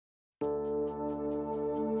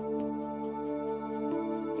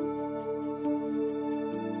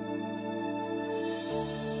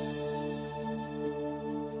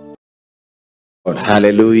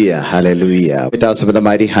Hallelujah, hallelujah. It is with the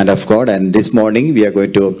mighty hand of God, and this morning we are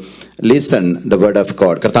going to listen the word of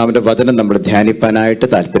God. കർത്താവിന്റെ വചനം നമ്മൾ ധ്യാനിപ്പാനായിട്ട്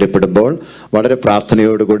താല്പര്യപ്പെടുമ്പോൾ വളരെ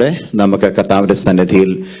പ്രാർത്ഥനയോടുകൂടെ നമുക്ക് കർത്താവിന്റെ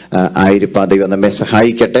സന്നിധിയിൽ ആയിരിക്കാൻ ദൈവം നമ്മെ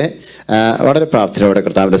സഹായിക്കട്ടെ. വളരെ പ്രാർത്ഥനയോടെ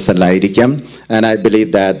കർത്താവിന്റെ സന്നിധിയിലായിരിക്കാം. And I believe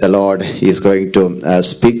that the Lord is going to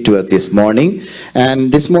speak to us this morning. And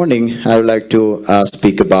this morning I would like to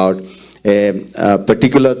speak about a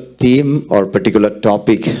particular theme or particular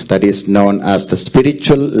topic that is known as the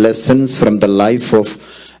spiritual lessons from the life of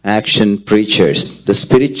action preachers. The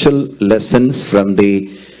spiritual lessons from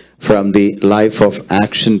the life of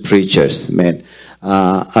action preachers. Amen.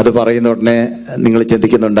 അത് പറയുന്ന ഉടനെ നിങ്ങൾ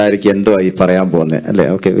ചിന്തിക്കുന്നുണ്ടായിരിക്കും എന്തോ ഈ പറയാൻ പോകുന്നത് അല്ലേ?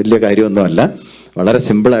 Okay, വലിയ കാര്യമൊന്നുമല്ല, വളരെ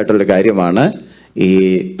സിമ്പിൾ ആയിട്ടുള്ള കാര്യമാണ്. ഈ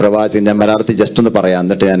പ്രവാചകൻ, ഞാൻ മലയാളത്തിൽ ജസ്റ്റ് ഒന്ന് പറയാം,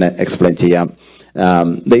 എന്നിട്ട് ഞാൻ എക്സ്പ്ലെയിൻ ചെയ്യാം.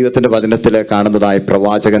 ദൈവത്തിൻ്റെ വചനത്തിൽ കാണുന്നതായ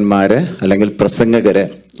പ്രവാചകന്മാർ അല്ലെങ്കിൽ പ്രസംഗകര്,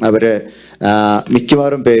 അവര്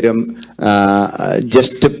മിക്കവാറും പേരും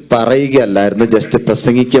ജസ്റ്റ് പറയുകയല്ലായിരുന്നു, ജസ്റ്റ്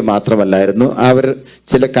പ്രസംഗിക്കുക മാത്രമല്ലായിരുന്നു. അവർ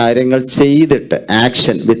ചില കാര്യങ്ങൾ ചെയ്തിട്ട്,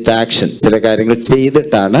 ആക്ഷൻ വിത്ത് ആക്ഷൻ, ചില കാര്യങ്ങൾ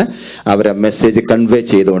ചെയ്തിട്ടാണ് അവർ മെസ്സേജ് കൺവേ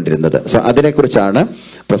ചെയ്തുകൊണ്ടിരുന്നത്. സോ അതിനെക്കുറിച്ചാണ്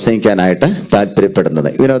പ്രസംഗിക്കാനായിട്ട് താല്പര്യപ്പെടുന്നത്.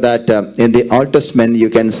 You know that in the Old Testament you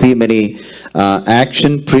can see many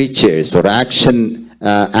action preachers or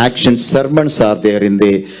action sermons are there in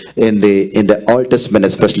the Old Testament,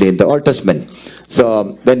 especially in the Old Testament. So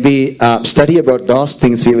when we study about those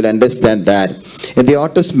things, we will understand that in the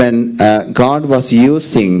Old Testament, God was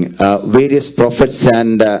using various prophets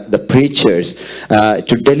and the preachers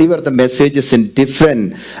to deliver the messages in different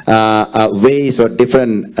ways or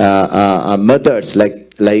different methods,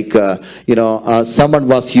 like someone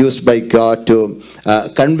was used by God to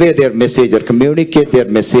convey their message or communicate their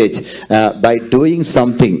message by doing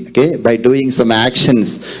something, okay, by doing some actions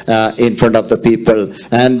in front of the people,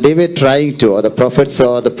 and they were trying to, or the prophets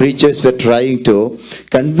or the preachers were trying to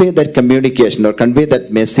convey that communication or convey that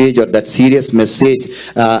message or that serious message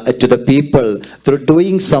to the people through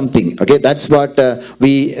doing something. Okay, that's what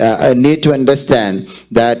we need to understand,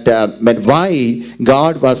 that why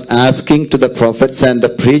God was asking to the prophets and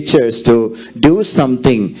the preachers to do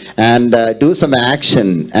something and do some action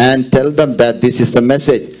and tell them that this is the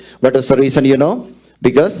message. What was the reason, you know?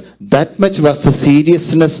 Because that much was the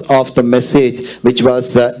seriousness of the message which was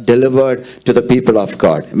delivered to the people of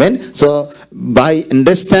God. Amen. So by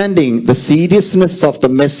understanding the seriousness of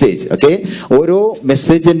the message, okay, ഓരോ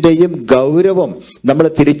മെസ്സേജിന്റെയും ഗൗരവം നമ്മൾ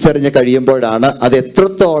തിരിച്ചറിഞ്ഞ് കഴിയുമ്പോഴാണ് അത്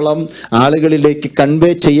എത്രത്തോളം ആളുകളിലേക്ക്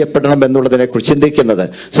convey ചെയ്യപ്പെടണം എന്നുള്ളതിനെ കുറിച്ച് ചിന്തിക്കുന്നത്.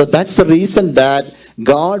 So that's the reason that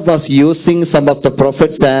God was using some of the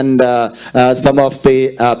prophets and some of the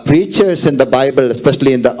preachers in the Bible,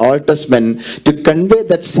 especially in the Old Testament, to convey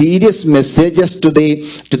that serious messages to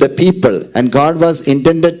the people. And God was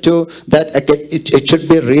intended to that it should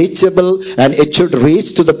be reachable and it should reach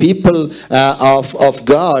to the people of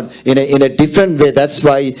God in a different way. That's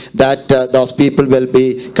why that those people will be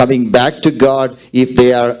coming back to God if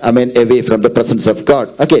they are away from the presence of God.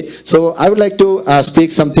 Okay, so I would like to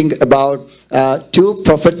speak something about two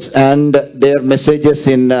prophets and their messages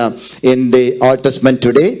in the Old Testament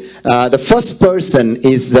today. The first person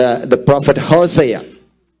is the prophet Hosea.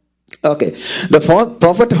 Okay, the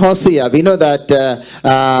prophet Hosea, we know that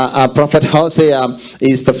prophet Hosea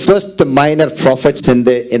is the first minor prophets in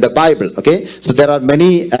the Bible. Okay, so there are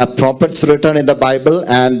many prophets written in the Bible,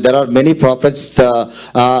 and there are many prophets.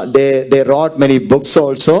 They wrote many books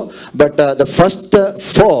also, but the first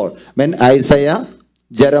four, Isaiah,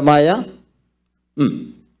 Jeremiah,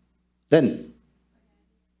 then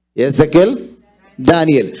Ezekiel,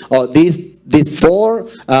 Daniel. Oh, these four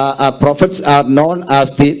prophets are known as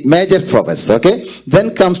the major prophets. Okay,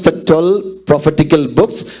 then comes the 12 prophetical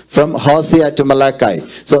books from Hosea to Malachi.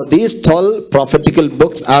 So these 12 prophetical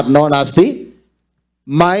books are known as the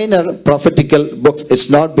minor prophetical books. It's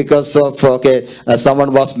not because of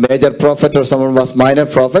someone was major prophet or someone was minor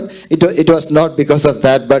prophet. It was not because of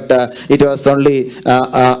that, but it was only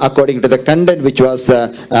according to the content which was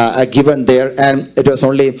given there, and it was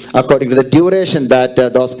only according to the duration that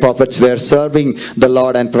those prophets were serving the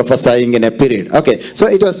Lord and prophesying in a period. Okay, so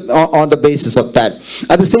it was on the basis of that.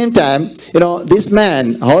 At the same time, this man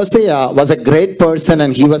Hosea was a great person,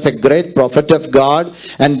 and he was a great prophet of God,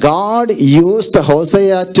 and God used Hosea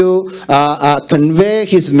to convey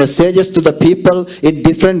his messages to the people in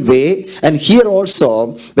different way. And here also,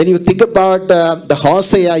 when you think about the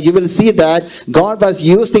Hosea, you will see that God was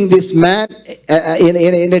using this man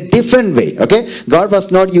in a different way. Okay, God was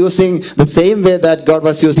not using the same way that God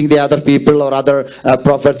was using the other people or other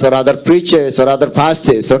prophets or other preachers or other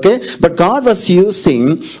pastors. Okay, but God was using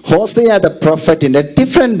Hosea the prophet in a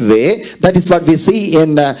different way. That is what we see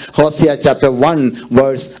in Hosea chapter 1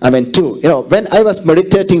 verse 2. When I was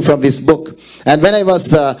meditating from this book, and when I was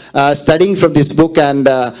studying from this book, and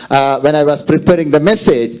when I was preparing the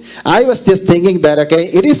message, I was just thinking that,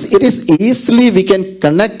 it is easily we can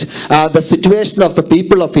connect the situation of the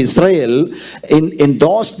people of Israel in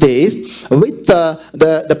those days with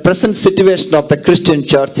the present situation of the Christian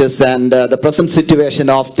churches and the present situation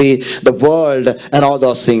of the world and all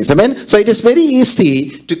those things. Amen. So it is very easy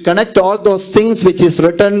to connect all those things which is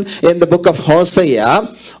written in the book of Hosea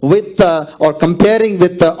with or comparing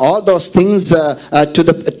with all those things to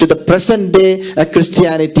the present day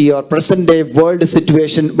Christianity or present day world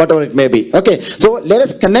situation, whatever it may be. Okay, so let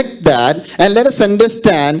us connect that and let us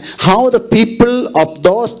understand how the people of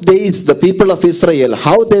those days, the people of Israel,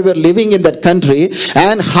 how they were living in that country,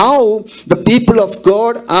 and how the people of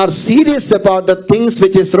God are serious about the things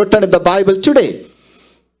which is written in the Bible today.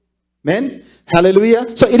 Amen.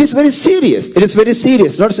 Hallelujah. So it is very serious. It is very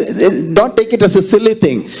serious. Don't take it as a silly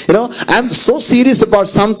thing. I'm so serious about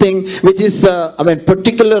something which is,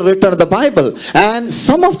 particularly written in the Bible. And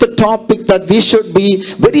some of the topic that we should be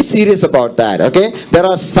very serious about that. Okay. There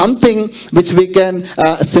are something which we can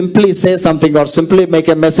simply say something or simply make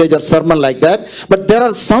a message or sermon like that. But there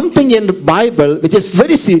are something in the Bible which is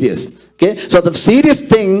very serious. Okay, so the serious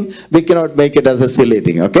thing, we cannot make it as a silly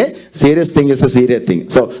thing. Okay, serious thing is a serious thing.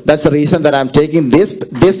 So that's the reason that I'm taking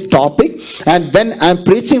this topic. And when I'm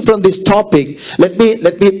preaching from this topic, let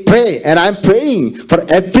me pray. And I'm praying for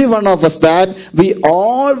every one of us that we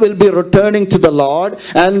all will be returning to the Lord.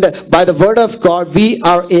 And by the word of God, we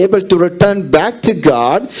are able to return back to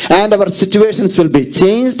God. And our situations will be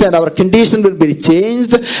changed. And our condition will be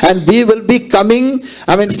changed. And we will be coming,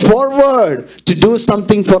 forward to do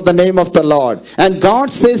something for the name of the Lord. And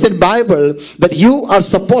God says in Bible that you are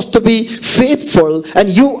supposed to be faithful and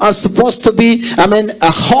you are supposed to be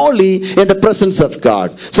holy in the presence of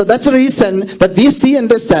God. So that's the reason that we see,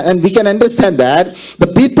 understand, and we can understand that the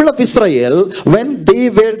people of Israel, when they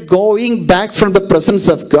were going back from the presence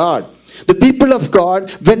of God, the people of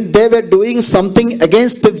God, when they were doing something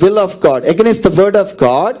against the will of God, against the word of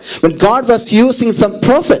God, when God was using some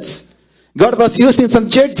prophets, God was using some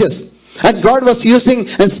judges, and God was using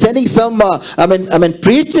and sending some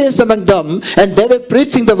preachers among them, and they were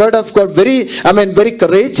preaching the word of God very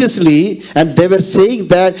courageously, and they were saying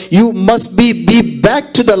that you must be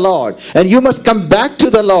back to the Lord, and you must come back to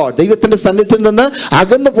the Lord. ദൈവത്തിന്റെ സന്നിധിയിൽ നിന്ന്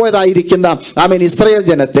അകന്നു പോയതായിരിക്കുന്ന Israel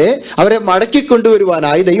ജനത്തെ അവരെ മടക്കി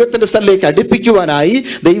കൊണ്ടുവരുവാനായി, ദൈവത്തിന്റെ സ്ഥലത്തേക്ക് അടുപ്പിക്കുവാനായി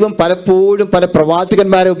ദൈവം പലപ്പോഴും പല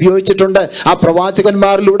പ്രവാചകന്മാരെ ഉപയോഗിച്ചിട്ടുണ്ട്. ആ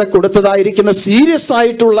പ്രവാചകന്മാരിലൂടെ കൊടുത്തതായിരിക്കുന്ന സീരിയസ്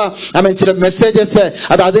ആയിട്ടുള്ള ചില മെസ്സേജസ്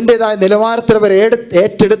അത് അതിൻ്റെതായ നിലവാരത്തിൽ അവർ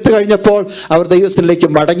ഏറ്റെടുത്തു കഴിഞ്ഞപ്പോൾ അവർ ദൈവത്തിലേക്ക്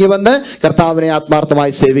മടങ്ങി വന്ന് കർത്താവിനെ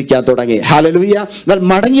ആത്മാർത്ഥമായി സേവിക്കാൻ തുടങ്ങി. ഹല്ലേലൂയ. എന്നാൽ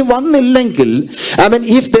മടങ്ങി വന്നില്ലെങ്കിൽ,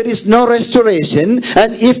 if there is no restoration and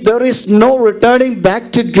if there is no returning back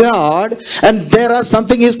to God, and there are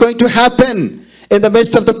something is going to happen in the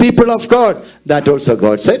midst of the people of God. That also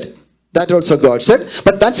God said.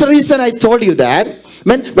 But that's the reason I told you that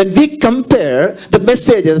when we compare the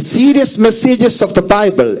messages, serious messages of the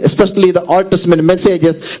Bible, especially the Old Testament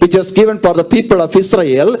messages which was given for the people of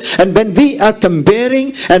Israel, and when we are comparing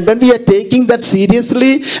and when we are taking that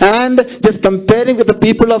seriously and just comparing with the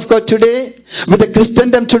people of God today, with the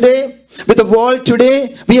Christendom today, with the world today,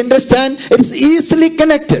 we understand it is easily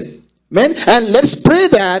connected. Amen. And let's pray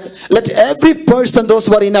that let every person, those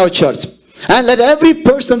who are in our church, and let every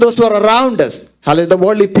person, those who are around us, the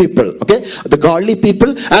worldly people, okay, the godly people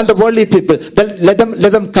and the worldly people, let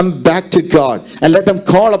them come back to God, and let them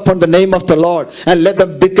call upon the name of the Lord, and let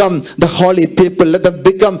them become the holy people, let them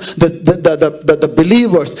become the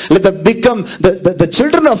believers, let them become the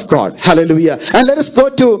children of God. Hallelujah. And let us go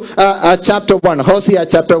to chapter 1, Hosea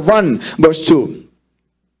chapter 1 verse 2.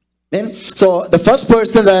 So the first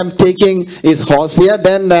person that I'm taking is Hosea.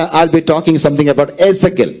 Then I'll be talking something about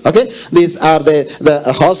Ezekiel. Okay, these are the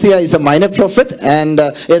Hosea is a minor prophet and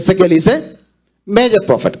Ezekiel is a major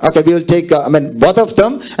prophet. Okay, we will take both of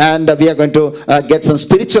them, and we are going to get some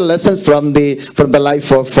spiritual lessons from the life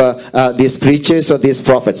of these preachers or these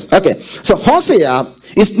prophets. Okay, so Hosea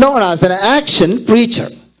is known as an action preacher.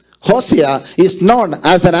 Hosea is known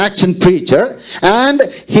as an action preacher, and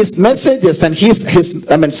his messages and his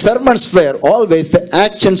sermons were always the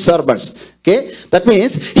action sermons. Okay, that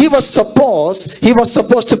means he was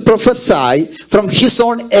supposed to prophesy from his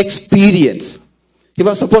own experience. He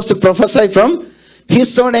was supposed to prophesy from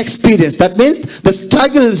his own experience. That means the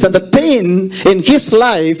struggles and the pain in his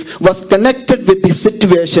life was connected with the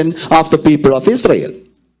situation of the people of Israel.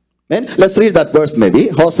 And let's read that verse maybe.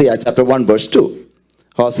 Hosea chapter 1 verse 2.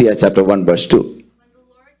 Hosea chapter 1 verse 2. When the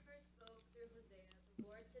Lord first spoke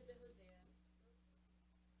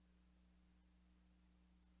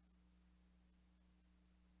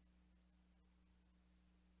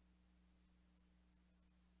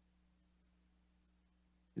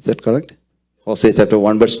Is that correct? Hosea chapter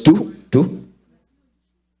 1 verse 2. 2.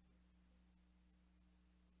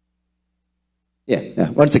 Yeah.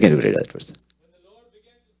 Once again we read that verse. When the Lord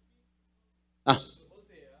began to speak to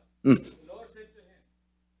Hosea, the Lord said to him,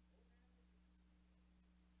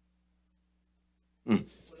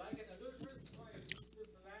 "For like an adulterous wife, this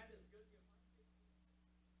land is guilty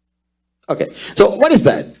of." Okay, so what is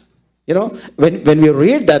that? You know, when we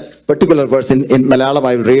read that particular verse in Malayalam,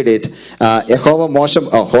 I will read it. Jehovah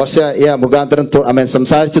Hosea Mugantaram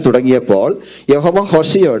സംസാരിച്ചു തുടങ്ങിയപ്പോൾ യഹോവ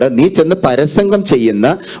ഹോശയോട് നീ ചെന്ന് പരസംഗം ചെയ്യുന്ന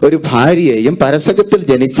ഒരു ഭാര്യയെയും പരസംഗത്തിൽ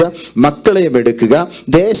ജനിച്ച മക്കളെയും എടുക്കുക,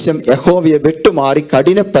 ദേശം യഹോവയെ വിട്ടുമാറി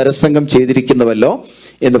കഠിന പരസംഗം ചെയ്തിരിക്കുന്നുവല്ലോ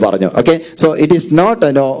എന്ന് പറഞ്ഞു. Okay, so it is not,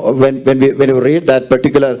 when you read that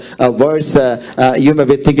particular verse, you may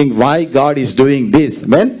be thinking why God is doing this.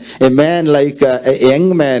 When a man like a young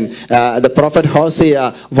man, the prophet Hosea,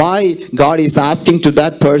 why God is asking to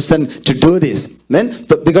that person to do this?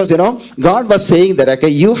 Because God was saying that,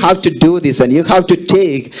 okay, you have to do this, and you have to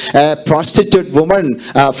take a prostitute woman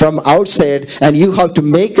from outside, and you have to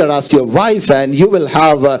make her as your wife, and you will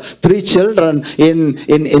have 3 children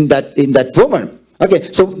in that woman. Okay,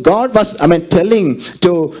 so God was, telling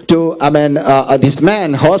to this man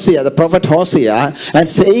Hosea, the prophet Hosea, and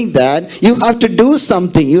saying that you have to do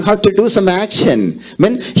something, you have to do some action.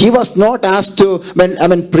 He was not asked to,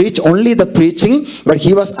 preach only the preaching, but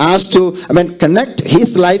he was asked to, connect his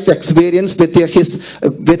life experience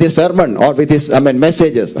with his sermon or with his,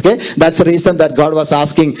 messages. Okay, that's the reason that God was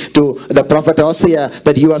asking to the prophet Hosea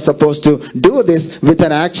that you are supposed to do this with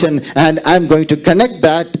an action, and I'm going to connect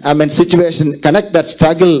that, situation, connect that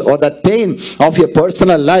struggle or that pain of your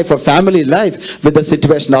personal life or family life with the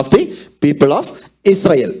situation of the people of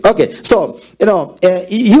Israel. Okay, so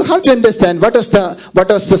you have to understand what was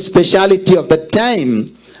the speciality of the time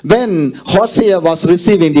when Hosea was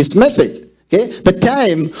receiving this message. Okay, the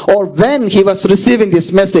time or when he was receiving this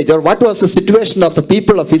message, or what was the situation of the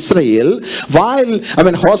people of Israel while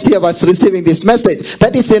Hosea was receiving this message.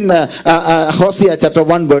 That is in Hosea chapter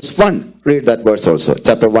 1 verse 1. Read that verse also,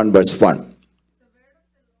 chapter 1 verse 1.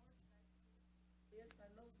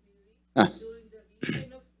 During the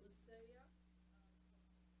reign of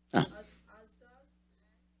Hosea,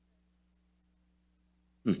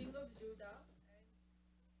 king of Judah,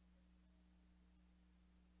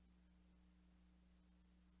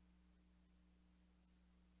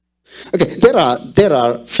 Okay, there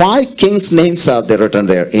are 5 kings' names are there written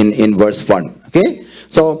there in verse 1. Okay,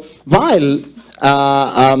 so while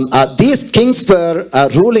these kings were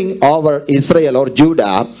ruling over Israel or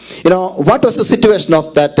Judah, what was the situation of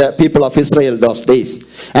that people of Israel those days?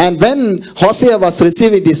 And when Hosea was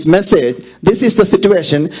receiving this message, this is the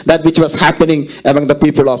situation that which was happening among the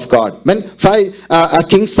people of God. When 5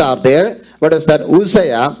 kings are there, what is that?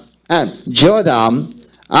 Uzziah and Jotham,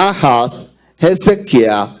 Ahaz,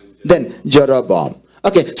 Hezekiah, then Jeroboam.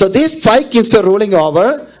 Okay, so these 5 kings were ruling over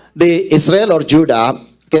the Israel or Judah,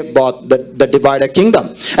 okay, both the divided kingdom.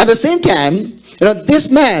 At the same time, this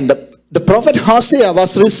man, the prophet Hosea,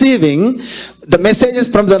 was receiving the messages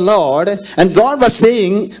from the Lord, and God was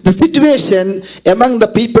saying the situation among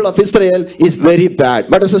the people of Israel is very bad.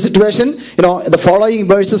 What is the situation? The following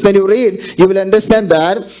verses, when you read, you will understand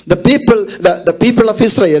that the people of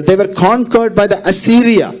Israel, they were conquered by the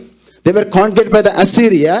Assyria. They were conquered by the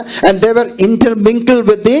Assyria, and they were intermingled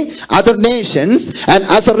with the other nations, and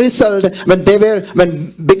as a result, when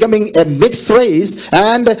becoming a mixed race,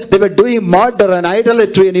 and they were doing murder and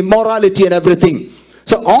idolatry and immorality and everything.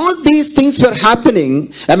 So all these things were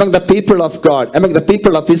happening among the people of God, among the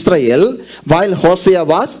people of Israel, while Hosea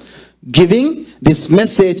was giving this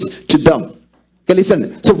message to them. Okay, listen.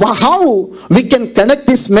 So how we can connect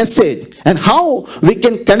this message, and how we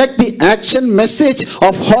can connect the action message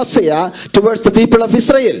of Hosea towards the people of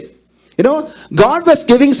Israel? God was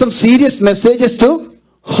giving some serious messages to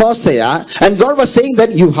Hosea, and God was saying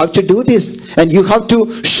that you have to do this, and you have to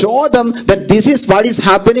show them that this is what is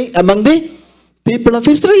happening among the people of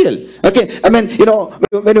Israel. Okay, when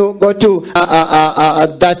you go to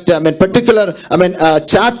that particular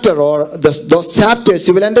chapter or those chapters,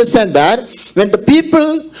 you will understand that when the people,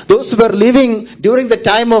 those who were living during the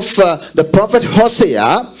time of the prophet Hosea,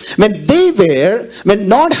 when they were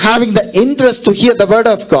not having the interest to hear the word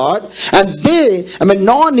of God, and they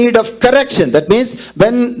no need of correction. That means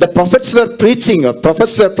when the prophets were preaching or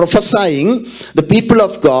prophets were prophesying, the people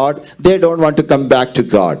of God, they don't want to come back to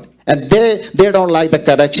God. And they don't like the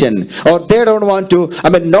correction, or they don't want to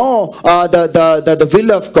know the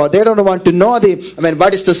will of God. They don't want to know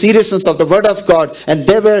what is the seriousness of the word of God. And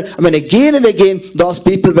they were again and again those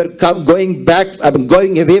people were going back,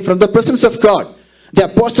 going away from the presence of God. The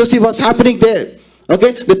apostasy was happening there.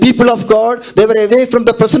 Okay, the people of God, they were away from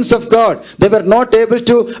the presence of God. They were not able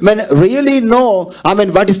to really know,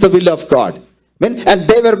 what is the will of God. And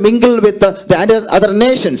they were mingled with the other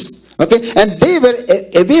nations. Okay, and they were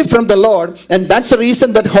away from the Lord, and that's the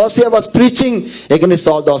reason that Hosea was preaching against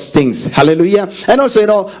all those things. Hallelujah. And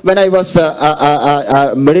also, when I was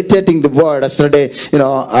meditating the word yesterday,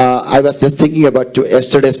 I was just thinking about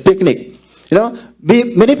yesterday's picnic.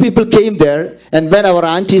 Many people came there, and when our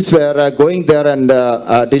aunties were going there and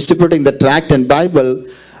distributing the tract and Bible,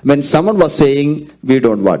 when someone was saying, we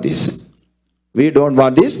don't want this. We don't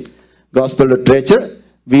want this gospel literature.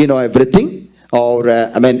 We know everything. Or,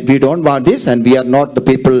 we don't want this, and we are not the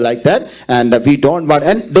people like that, and we don't want,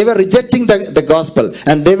 and they were rejecting the gospel,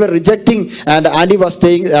 and they were rejecting, and Andy was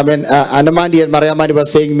saying, Anamandi and Mariamandi was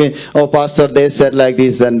saying me, oh pastor, they said like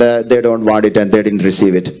this, and they don't want it, and they didn't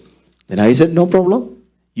receive it. Then I said, no problem.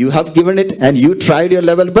 You have given it, and you tried your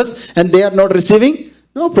level best, and they are not receiving.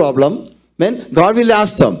 No problem. God will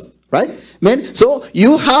ask them, right? So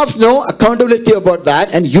you have no accountability about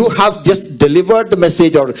that, and you have just delivered the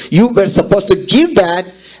message, or you were supposed to give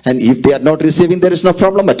that, and if they are not receiving, there is no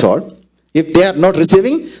problem at all. If they are not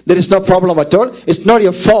receiving, there is no problem at all. It's not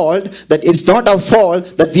your fault, that it's not our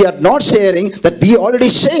fault that we are not sharing, that we already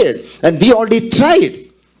shared, and we already tried.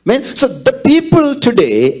 So the people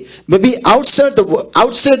today, maybe outside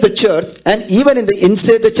the church, and even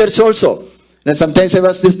inside the church also. And sometimes I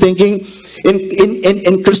was just thinking,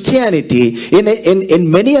 in Christianity, in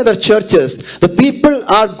many other churches, the people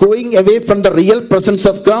are going away from the real presence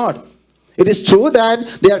of God. It is true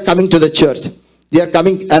that they are coming to the church. They are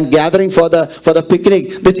coming and gathering for the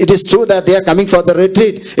picnic. It is true that they are coming for the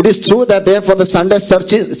retreat. It is true that they are for the Sunday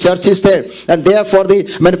church is there. And they are for the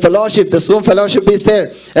fellowship. The Zoom fellowship is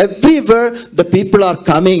there. Everywhere the people are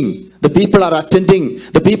coming. The people are attending.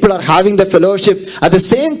 The people are having the fellowship. At the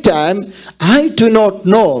same time, I do not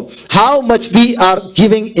know how much we are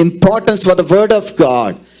giving importance for the word of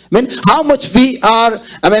God. How much we are,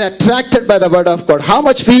 attracted by the word of God. How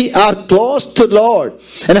much we are close to the Lord.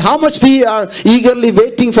 And how much we are eagerly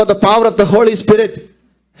waiting for the power of the Holy Spirit.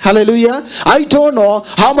 Hallelujah. I don't know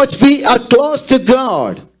how much we are close to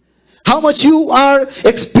God. How much you are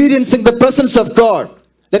experiencing the presence of God.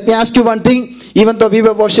 Let me ask you one thing. Even though we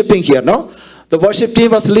were worshiping here, no? The worship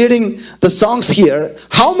team was leading the songs here.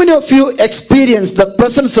 How many of you experienced the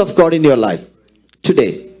presence of God in your life?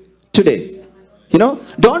 Today.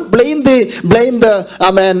 Don't blame the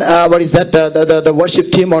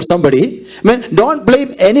worship team or somebody. Don't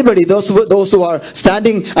blame anybody. Those who are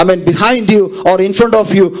standing, behind you or in front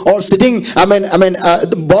of you or sitting,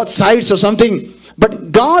 both sides or something.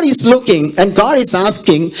 But God is looking and God is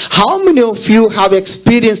asking, how many of you have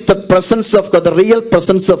experienced the presence of God, the real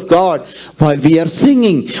presence of God, while we are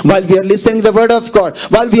singing, while we are listening to the word of God,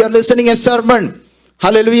 while we are listening a sermon?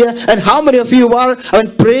 Hallelujah. And how many of you are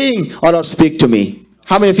praying, oh Lord, speak to me?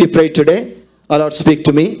 How many of you prayed today? Oh Lord, speak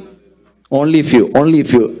to me. Only a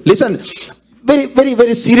few. Listen, very, very,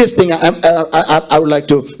 very serious thing I would like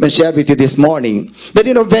to share with you this morning. That,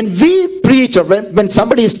 when we preach, or when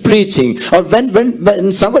somebody is preaching, or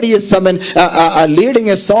when somebody is leading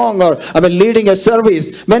a song, or leading a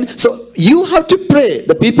service, so you have to pray.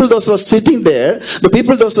 The people, those who are sitting there, the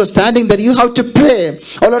people, those who are standing there, you have to pray.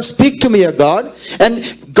 Oh Lord, speak to me, O God. And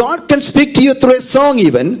God can speak to you through a song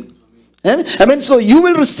even. So you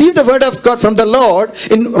will receive the word of God from the Lord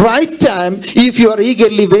in right time if you are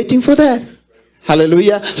eagerly waiting for that.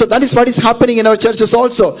 Hallelujah. So that is what is happening in our churches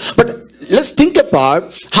also. But let's think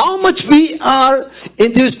about how much we are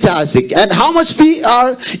enthusiastic and how much we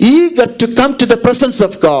are eager to come to the presence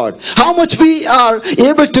of God. How much we are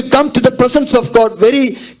able to come to the presence of God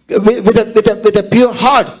with a pure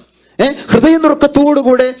heart.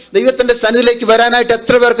 ഹൃദയനുറുക്കത്തോടുകൂടെ ദൈവത്തിന്റെ സന്നിധിയിലേക്ക് വരാനായിട്ട്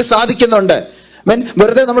എത്ര പേർക്ക് സാധിക്കുന്നുണ്ട്?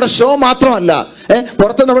 വെറുതെ നമ്മുടെ show മാത്രമല്ല,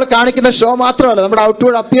 പുറത്ത് നമ്മൾ കാണിക്കുന്ന ഷോ മാത്രമല്ല, നമ്മുടെ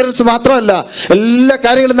ഔട്ട്വേർഡ് അപ്പിയറൻസ് മാത്രമല്ല, എല്ലാ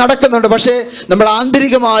കാര്യങ്ങളും നടക്കുന്നുണ്ട്. പക്ഷേ നമ്മൾ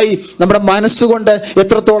ആന്തരികമായി നമ്മുടെ മനസ്സുകൊണ്ട്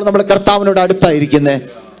എത്രത്തോളം നമ്മൾ കർത്താവിനോട് അടുത്തായിരിക്കുന്നേ,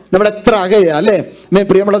 നമ്മൾ എത്ര അകയാ അല്ലേ?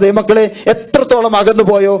 പ്രിയമുള്ള ദൈവമക്കളെ, എത്രത്തോളം അകന്നു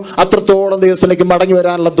പോയോ അത്രത്തോളം ദൈവത്തിലേക്ക് മടങ്ങി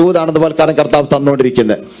വരാനുള്ള ദൂതാണെന്ന് പോൽക്കാരൻ കർത്താവ്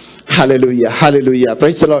തന്നുകൊണ്ടിരിക്കുന്നത്. Hallelujah, hallelujah,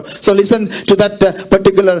 praise the Lord. So listen to that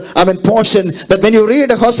particular portion, that when you read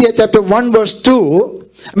Hosea chapter 1 verse 2,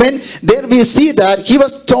 there we see that he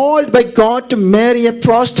was told by God to marry a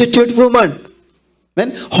prostitute woman.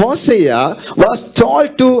 Hosea was told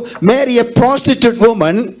to marry a prostitute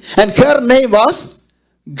woman, and her name was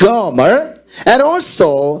Gomer, and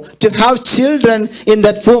also to have children in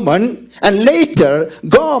that woman. And later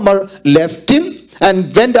Gomer left him and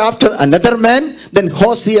went after another man. Then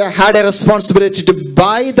Hosea had a responsibility to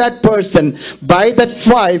buy that person, buy that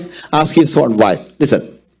wife as his own wife. Listen,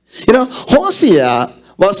 Hosea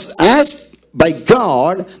was asked by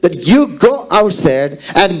God that you go outside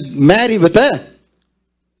and marry with a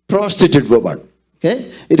prostitute woman.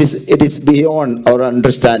 Okay, it is beyond our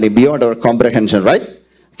understanding, beyond our comprehension, right?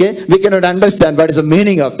 Okay, we cannot understand what is the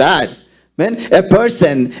meaning of that. When a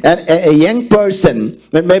person, a young person,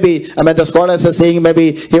 when maybe, the scholars are saying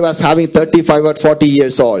maybe he was having 35 or 40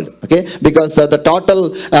 years old, okay, because the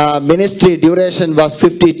total ministry duration was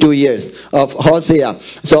 52 years of Hosea.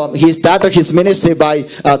 So he started his ministry by in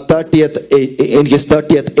his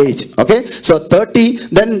 30th age, okay. So 30,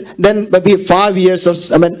 then maybe 5 years or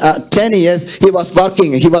 10 years he was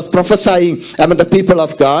working, he was prophesying the people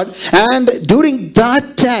of God, and during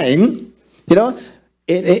that time,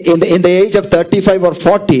 in the age of 35 or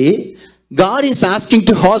 40, God is asking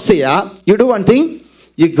to Hosea, you do one thing,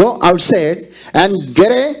 you go outside and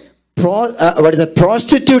get a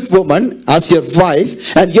prostitute woman as your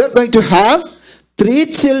wife, and you're going to have 3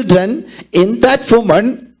 children in that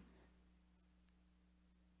woman.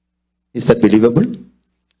 Is that believable?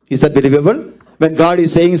 Is that believable? When God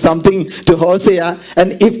is saying something to Hosea,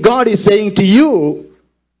 and if God is saying to you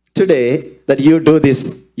today that you do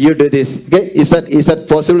this, you do this, okay, is that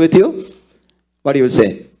possible with you? What you will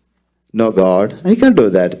say? No, God, I can't do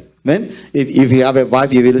that. Man, if you have a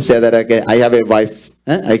wife, you will say that, okay, I have a wife,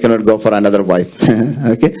 I cannot go for another wife.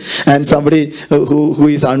 Okay, and somebody who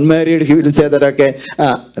is unmarried, he will say that, okay,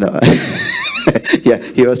 no. Yeah,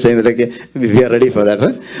 he was saying that, okay, we are ready for that,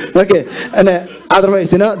 right? Okay, and otherwise,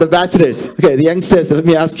 the bachelors, okay, the youngsters, let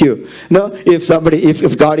me ask you,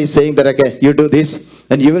 if God is saying that, okay, you do this,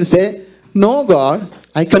 and you will say, no, God,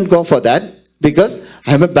 I can't go for that because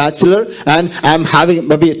I'm a bachelor and I'm having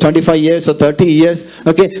maybe 25 years or 30 years.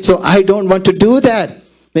 Okay, so I don't want to do that.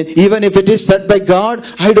 Even if it is said by God,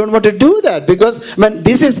 I don't want to do that because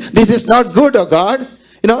this is not good, oh God.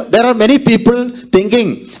 There are many people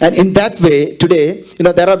thinking, and in that way today,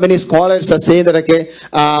 there are many scholars are saying that, okay,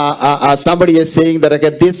 somebody is saying that,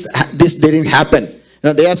 okay, this didn't happen.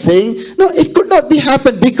 They are saying, no, it could not be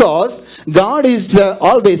happened because God is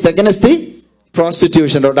always against the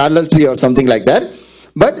prostitution or adultery or something like that.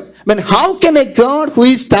 But how can a God who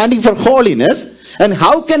is standing for holiness, and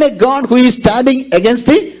how can a God who is standing against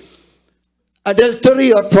the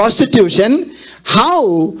adultery or prostitution,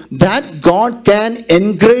 how that God can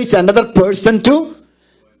encourage another person to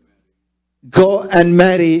go and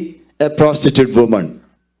marry a prostitute woman?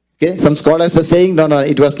 Okay, some scholars are saying, no,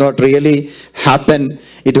 it was not really happen.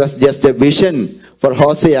 It was just a vision for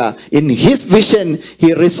Hosea. In his vision,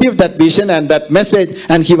 he received that vision and that message,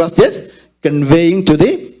 and he was just conveying to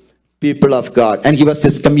the people of God. And he was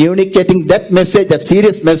just communicating that message, that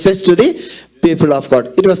serious message to the people of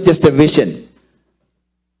God. It was just a vision.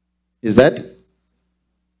 Is that?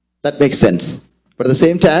 That makes sense. But at the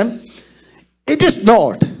same time, it is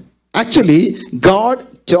not. Actually, God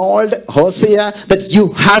told Hosea that you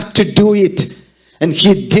have to do it. And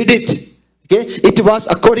he did it. Okay? It was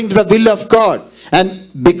according to the will of God. And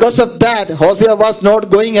because of that, Hosea was not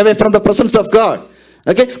going away from the presence of God.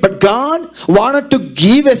 Okay? But God wanted to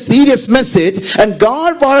give a serious message, and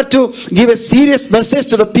God wanted to give a serious message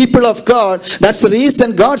to the people of God. That's the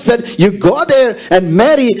reason God said, you go there and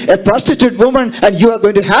marry a prostitute woman, and you are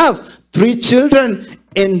going to have 3 children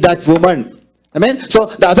in that woman. Amen. So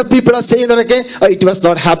the other people are saying that, okay, it was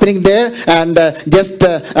not happening there, and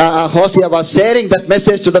Hosea was sharing that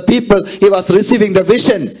message to the people. He was receiving the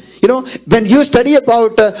vision. When you study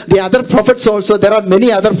about the other prophets also, there are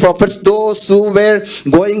many other prophets, those who were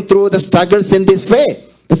going through the struggles in this way.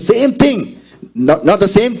 The same thing. Not the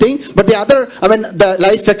same thing, but the other, the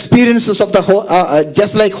life experiences of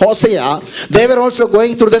just like Hosea, they were also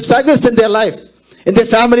going through the struggles in their life, in their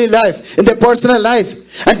family life, in their personal life.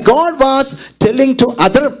 And God was telling to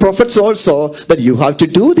other prophets also that you have to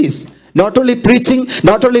do this. Not only preaching,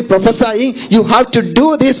 not only prophesying, you have to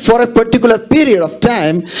do this for a particular period of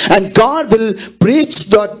time, and God will preach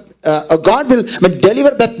that, God will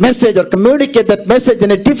deliver that message or communicate that message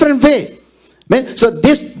in a different way. So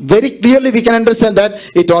this very clearly we can understand that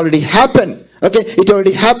it already happened. Okay, it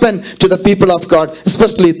already happened to the people of God,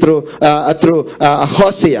 especially through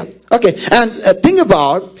Hosea. Okay, and think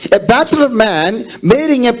about a bachelor man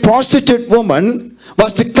marrying a prostitute woman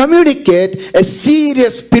was to communicate a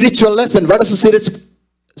serious spiritual lesson. What is a serious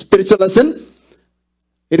spiritual lesson?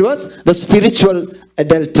 It was the spiritual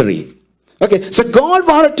adultery. Okay, so God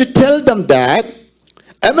wanted to tell them that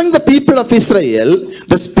among the people of Israel,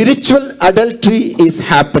 the spiritual adultery is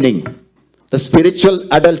happening. The spiritual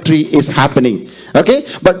adultery is happening. Okay,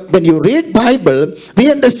 but when you read Bible,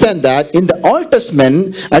 we understand that in the Old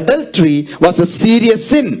Testament, adultery was a serious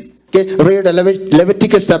sin. Okay, read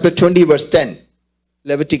Leviticus chapter 20 verse 10.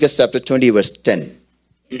 Leviticus chapter 20 verse 10.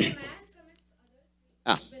 If a man commits adultery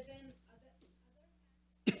Ah. with an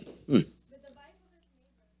Hmm. with the wife of his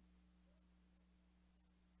neighbor,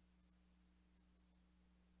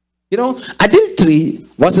 You know, adultery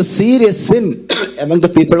was a serious sin among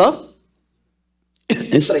the people of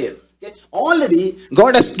Israel. Okay? Already,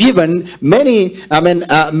 God has given many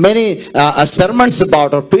sermons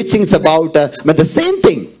about or preachings about the same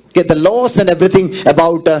thing. Okay, the laws and everything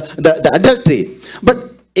about the adultery. But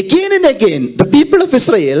again and again, the people of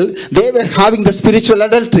Israel, they were having the spiritual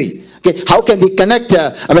adultery. Okay, how can we connect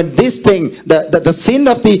this thing, the sin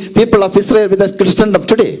of the people of Israel with the Christendom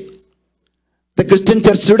today? The Christian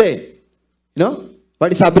church today. You know, what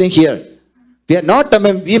is happening here? We are not,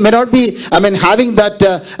 we may not be, having that,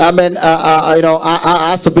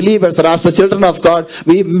 as the believers or as the children of God,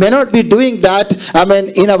 we may not be doing that,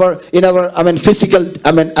 in our physical,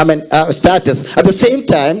 status. At the same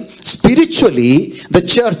time, spiritually, the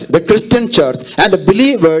church, the Christian church and the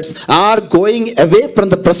believers are going away from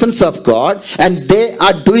the presence of God, and they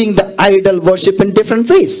are doing the idol worship in different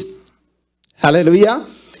ways. Hallelujah.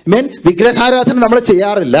 Amen. വിഗ്രഹാരാധന നമ്മൾ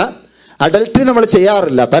ചെയ്യാറില്ല, adultery നമ്മൾ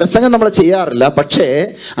ചെയ്യാറില്ല, പരസംഗം നമ്മൾ ചെയ്യാറില്ല. പക്ഷേ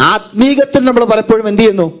ആത്മീകത്തിൽ നമ്മൾ പലപ്പോഴും എന്ത്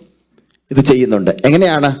ചെയ്യുന്നു? ഇത് ചെയ്യുന്നുണ്ട്.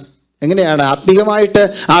 എങ്ങനെയാണ് ആത്മീകമായിട്ട്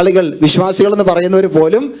ആളുകൾ, വിശ്വാസികൾ എന്ന് പറയുന്നവർ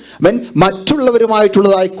പോലും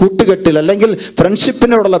മറ്റുള്ളവരുമായിട്ടുള്ളതായ കൂട്ടുകെട്ടിൽ അല്ലെങ്കിൽ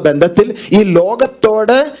ഫ്രണ്ട്ഷിപ്പിനോടുള്ള ബന്ധത്തിൽ ഈ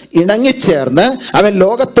ലോകത്തോട് ഇണങ്ങിച്ചേർന്ന്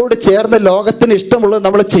ലോകത്തോട് ചേർന്ന് ലോകത്തിന് ഇഷ്ടമുള്ളത്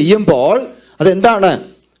നമ്മൾ ചെയ്യുമ്പോൾ അതെന്താണ്?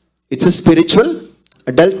 ഇറ്റ്സ് എ സ്പിരിച്വൽ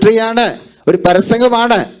അഡൽട്ടറി ആണ്, ഒരു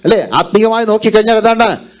പരസംഗമാണ്. അല്ലെ? ആത്മീകമായി നോക്കിക്കഴിഞ്ഞാൽ അതാണ്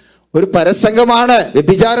ഒരു പരസംഗമാണ്,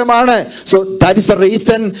 വ്യഭിചാരമാണ്. So that is the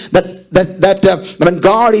reason that when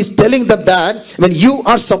God is telling them that when you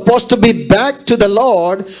are supposed to be back to the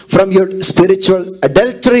Lord from your spiritual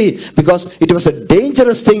adultery, because it was a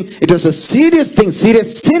dangerous thing, it was a serious thing, serious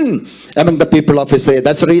sin among the people of Israel.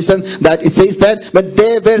 That's the reason that it says that when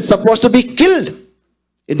they were supposed to be killed.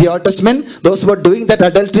 In the Old Testament, those who were doing that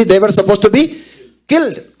adultery, they were supposed to be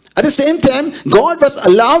killed. At the same time, God was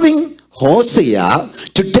allowing Hosea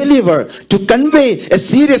to deliver, to convey a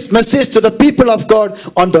serious message to the people of God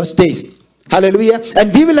on those days. Hallelujah. And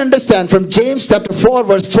we will understand from James chapter 4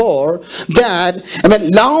 verse 4 that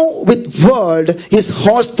love with world is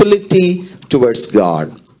hostility towards God.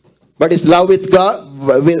 What is love with God,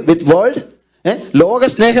 with world? ലോക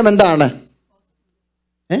സ്നേഹം എന്താണ്?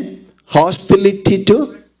 Hostility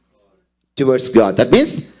towards God. That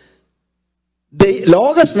means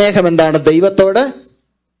ലോക സ്നേഹം എന്താണ്? ദൈവത്തോട്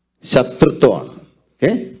ശത്രുത്വമാണ്. Okay,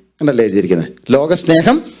 എന്നല്ലേ എഴുതിയിരിക്കുന്നത്?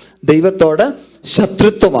 ലോകസ്നേഹം ദൈവത്തോട്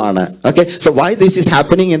ശത്രുത്വമാണ്. Okay, so why this is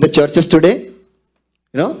happening in the churches today?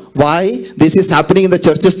 You know why this is happening in the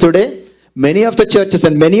churches today? Many of the churches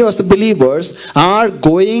and many of the believers are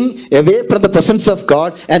going away from the presence of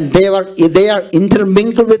God, and they are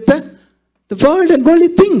intermingled with the world and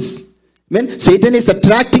worldly things. When Satan is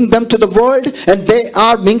attracting them to the world, and they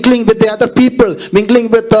are mingling with the other people, mingling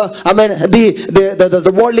with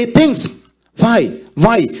the worldly things. Why?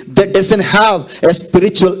 That doesn't have a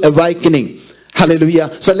spiritual awakening. Hallelujah.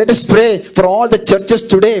 So let us pray for all the churches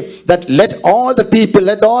today, that let all the people,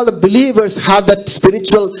 let all the believers have that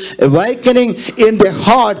spiritual awakening in their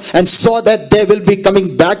heart, and so that they will be coming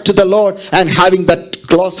back to the Lord and having that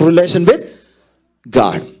close relation with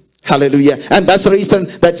God. Hallelujah. And that's the reason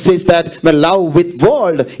that says that when love with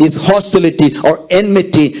world is hostility or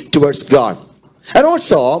enmity towards God. And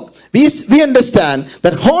also we understand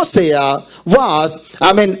that Hosea was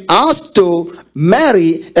asked to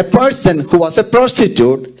marry a person who was a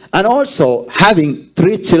prostitute, and also having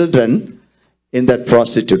 3 children in that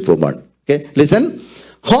prostitute woman. Okay, listen.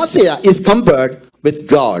 Hosea is compared with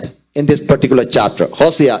God in this particular chapter.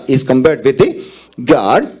 Hosea is compared with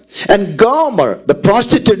God. And Gomer, the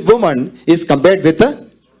prostitute woman, is compared with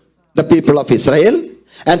the people of Israel.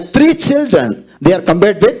 And 3 children, they are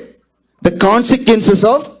compared with the consequences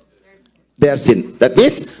of their sin. That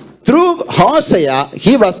means through Hosea,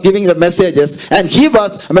 he was giving the messages, and he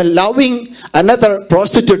was loving another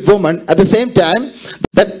prostitute woman. At the same time,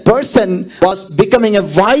 that person was becoming a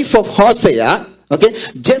wife of Hosea. Okay,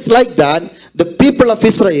 just like that, the people of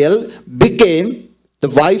Israel became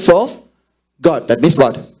the wife of God. That means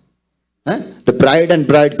what? The bride and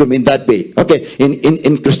bridegroom in that way. Okay,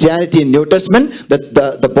 in Christianity, in New Testament,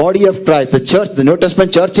 the body of Christ, the church, the New Testament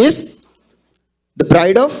church is the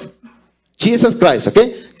bride of Jesus Christ. Okay,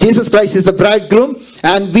 Jesus Christ is the bridegroom,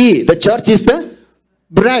 and we, the church, is the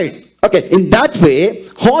bride. Okay, in that way,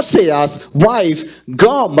 Hosea's wife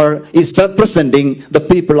Gomer is representing the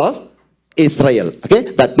people of Israel. Okay,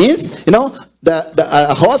 that means the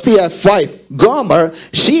Hosea's wife Gomer,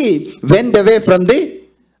 she went away from the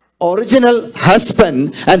original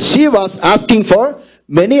husband, and she was asking for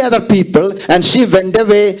many other people, and she went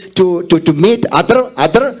away to meet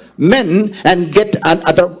other men and get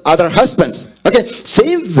other husbands. Okay,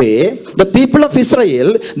 same way the people of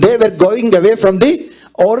Israel, they were going away from the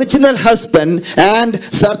original husband and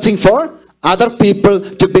searching for other people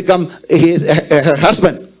to become her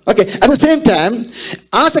husband. Okay, at the same time,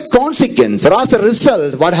 as a consequence or as a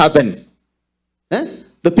result, what happened?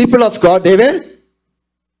 The people of God, they were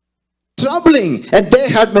troubling, and they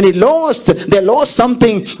had many lost. They lost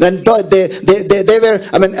something, and they were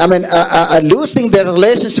losing their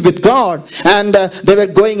relationship with God, and they were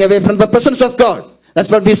going away from the presence of God.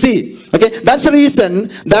 That's what we see. Okay, that's the reason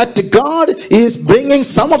that God is bringing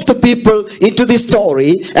some of the people into this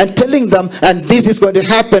story and telling them, and this is going to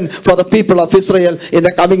happen for the people of Israel in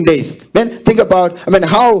the coming days. Think about,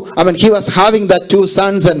 how he was having that 2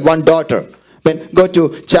 sons and 1 daughter. Go to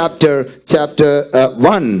chapter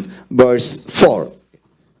 1, verse 4.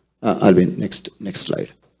 Alvin, next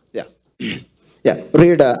slide. Yeah, yeah.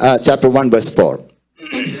 Read chapter 1, verse 4.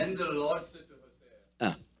 Then the Lord said to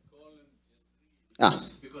Hosea, call him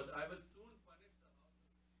JEZREEL, because I will soon punish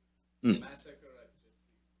the house of massacre at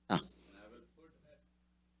JEZREEL, and I will put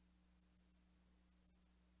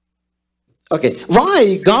at... Okay,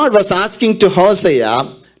 why God was asking to Hosea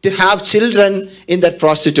to have children in that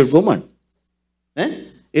prostitute woman?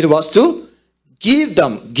 It was to give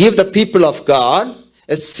the people of God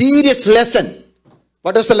a serious lesson.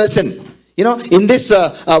 What was the lesson? In this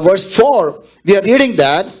verse 4, we are reading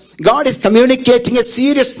that God is communicating a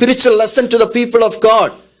serious spiritual lesson to the people of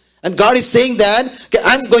God. And God is saying that, okay,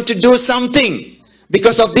 I'm going to do something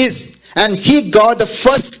because of this. And he got the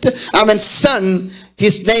first son.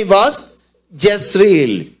 His name was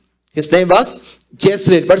JEZREEL. His name was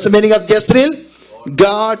JEZREEL. What's the meaning of JEZREEL?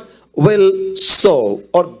 God will sow,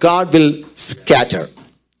 or God will scatter.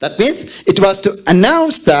 That means it was to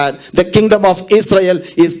announce that the kingdom of Israel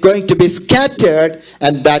is going to be scattered,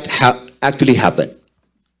 and that actually happened.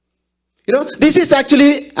 This is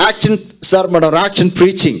actually action sermon or action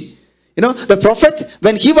preaching. The prophet,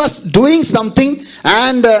 when he was doing something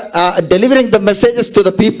and delivering the messages to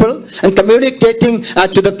the people and communicating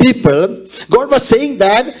to the people, God was saying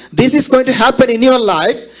that this is going to happen in your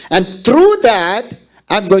life, and through that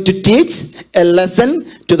I'm going to teach a lesson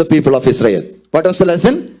to the people of Israel. What was the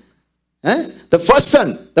lesson? The first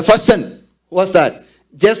son, who was that?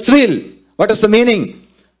 JEZREEL. What is the meaning?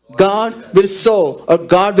 God will sow, or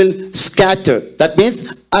God will scatter. That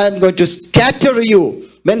means I am going to scatter you.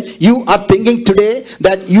 When you are thinking today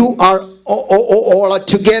that you are all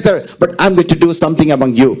together, but I'm going to do something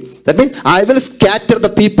among you. That means I will scatter the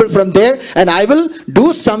people from there, and I will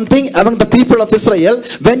do something among the people of Israel.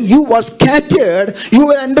 When you were scattered, you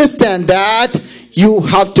will understand that you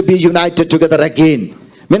have to be united together again.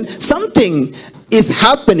 When something is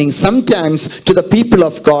happening sometimes to the people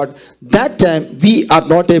of God, that time we are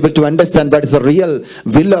not able to understand what is the real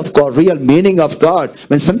will of God, real meaning of God.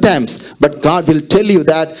 When sometimes, but God will tell you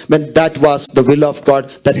that when that was the will of God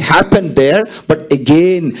that happened there, but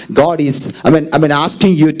again God is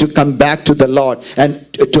asking you to come back to the Lord and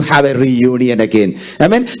to have a reunion again.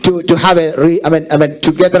 To have a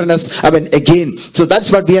togetherness again. So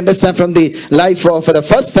that's what we understand from the life of the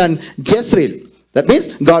first son, JEZREEL. That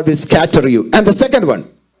means God will scatter you. And the second one,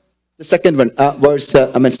 verse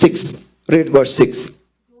 6. Read verse 6.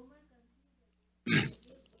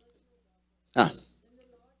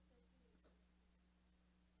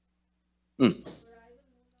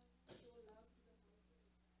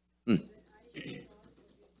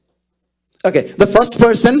 Okay, the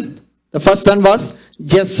first son was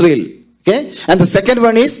JEZREEL. Okay, and the second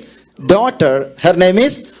one is daughter. Her name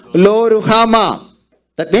is LO-RUHAMAH.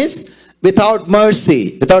 That means without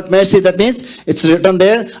mercy. Without mercy, that means it's written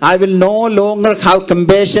there, I will no longer have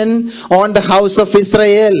compassion on the house of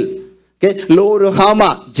Israel. Okay,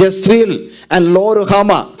 LO-RUHAMAH, JEZREEL and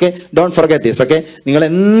LO-RUHAMAH. Okay, don't forget this. Okay, നിങ്ങൾ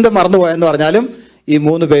എന്ത് മറന്നു പോയെന്ന് പറഞ്ഞാലും ഈ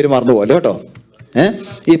 3 പേര് മറന്നു പോകല്ലോ കേട്ടോ.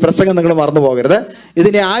 ഈ പ്രസംഗം നിങ്ങൾ മറന്നു പോകരുത്.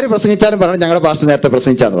 ഇതിനെ ആര് പ്രസംഗിച്ചാലും പറയണം ഞങ്ങളുടെ പാസ്റ്റർ നേരത്തെ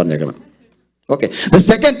പ്രസംഗിച്ചാന്ന് പറഞ്ഞേക്കണം. Okay, the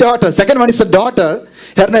second one is a daughter.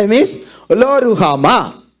 Her name is LO-RUHAMAH,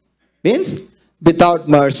 means without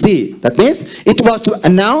mercy. That means it was to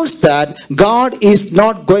announce that God is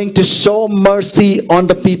not going to show mercy on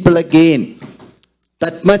the people again.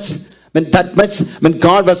 That much when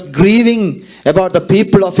God was grieving about the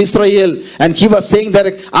people of Israel, and he was saying that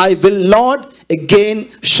I will not again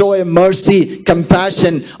show a mercy,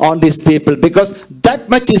 compassion on these people, because that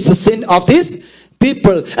much is the sin of these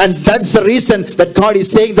people. And that's the reason that God is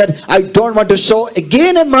saying that I don't want to show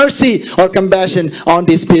again a mercy or compassion on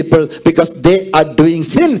these people, because they are doing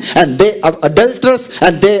sin and they are adulterous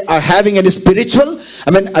and they are having any spiritual,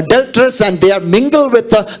 adulterous, and they are mingled with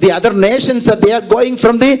the other nations, and they are going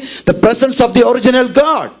from the presence of the original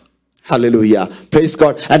God. Hallelujah. Praise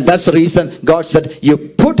God. And that's the reason God said, you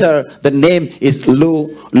put her, the name is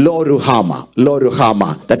LO-RUHAMAH.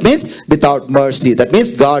 LO-RUHAMAH. That means without mercy. That means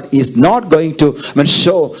God is not going to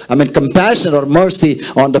show compassion or mercy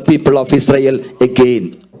on the people of Israel again.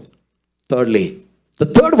 Thirdly, the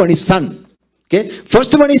third one is son. Okay.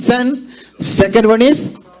 First one is son. Second one is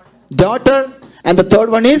daughter. And the third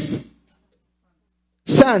one is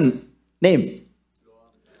son. Name.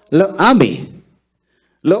 LO-AMMI.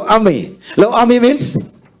 LO-AMMI. LO-AMMI means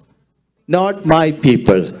not my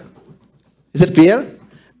people. Is it clear?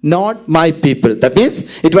 Not my people. That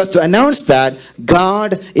means it was to announce that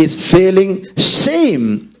God is feeling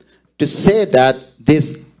shame to say that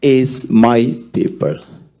this is my people.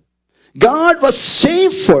 God was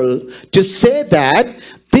shameful to say that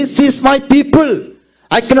this is my people.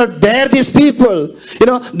 I cannot bear these people. When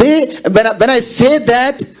I say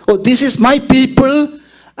that, oh, this is my people,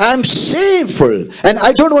 I'm shameful, and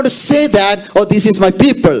I don't want to say that, oh, this is my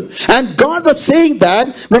people. And God was saying that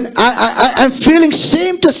when I'm feeling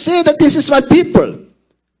shame to say that this is my people.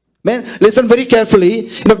 Man, listen very carefully.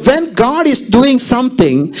 When God is doing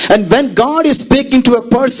something, and when God is speaking to a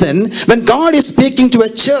person, when God is speaking to a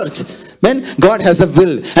church, man, God has a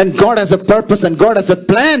will, and God has a purpose, and God has a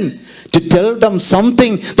plan to tell them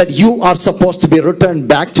something that you are supposed to be returned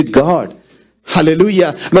back to God.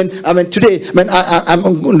 Hallelujah. Today,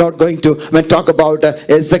 I'm not going to talk about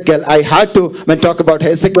Ezekiel. I had to talk about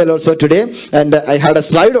Ezekiel also today, and I had a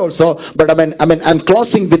slide also. But I'm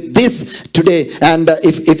closing with this today. And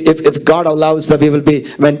if God allows, we will be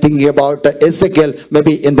thinking about Ezekiel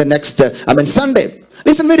maybe in the next Sunday.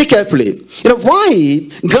 Listen very carefully. Why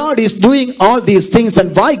God is doing all these things,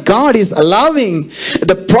 and why God is allowing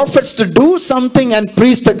the prophets to do something and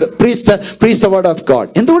preach the word of God.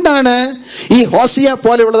 എന്തുകൊണ്ടാണ് ഈ ഹോസിയ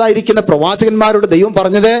പോലെയുള്ളതായിരിക്കുന്ന പ്രവാചകന്മാരോട് ദൈവം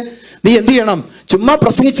പറഞ്ഞത്, നീ എന്ത് ചെയ്യണം? ചുമ്മാ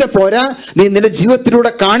പ്രസംഗിച്ച പോരാ, നീ നിന്റെ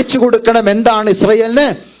ജീവിതത്തിലൂടെ കാണിച്ചു കൊടുക്കണം എന്താണ് ഇസ്രായേലിന്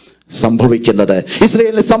സംഭവിക്കുന്നത്.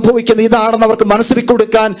 ഇസ്രായേലിന് സംഭവിക്കുന്നത് ഇതാണെന്ന് അവർക്ക് മനസ്സിലാക്കി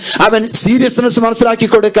കൊടുക്കാൻ, അവൻ സീരിയസ്നെസ് മനസ്സിലാക്കി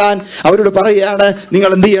കൊടുക്കാൻ അവരോട് പറയുകയാണ്,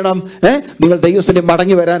 നിങ്ങൾ എന്ത് ചെയ്യണം? നിങ്ങൾ ദൈവത്തിന്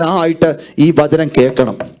മടങ്ങി വരാനായിട്ട് ഈ വചനം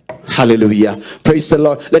കേൾക്കണം. Hallelujah. Praise the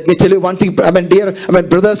Lord. Let me tell you one thing, dear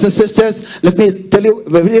brothers and sisters, let me tell you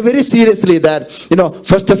very, very seriously that,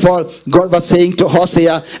 first of all, God was saying to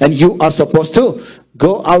Hosea, and you are supposed to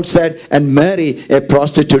go outside and marry a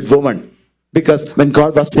prostitute woman. Because when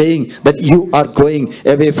God was saying that you are going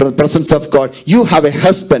away from the presence of God, you have a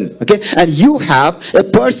husband, okay? And you have a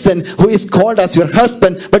person who is called as your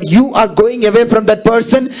husband, but you are going away from that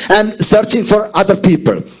person and searching for other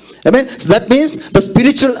people. Amen. So that means the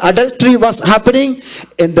spiritual adultery was happening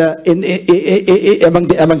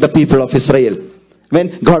among the people of Israel.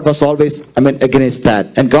 God was always against that.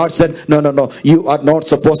 And God said, no, you are not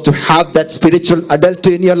supposed to have that spiritual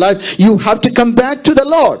adultery in your life. You have to come back to the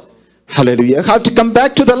Lord. Hallelujah. You have to come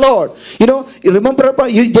back to the Lord. Remember,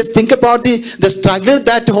 you just think about the struggle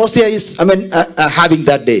that Hosea is having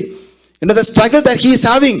that day. The struggle that he is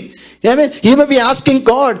having. He may be asking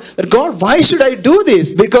God, God, why should I do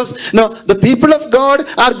this? Because the people of God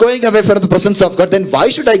are going away from the presence of God. Then why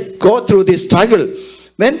should I go through this struggle?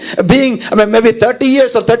 Being maybe 30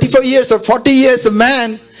 years or 35 years or 40 years a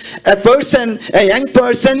man, a person, a young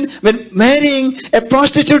person, when marrying a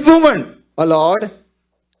prostitute woman. Oh Lord,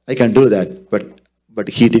 I can do that. But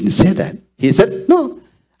he didn't say that. He said, no,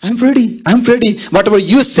 I'm ready. I'm ready. Whatever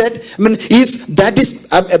you said, if that is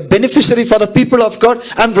a beneficiary for the people of God,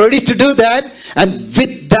 I'm ready to do that. And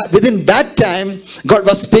within that time, God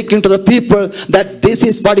was speaking to the people that this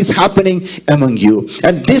is what is happening among you.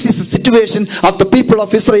 And this is the situation of the people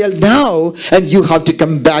of Israel now. And you have to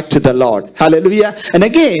come back to the Lord. Hallelujah. And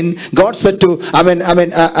again, God said to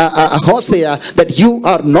Hosea that you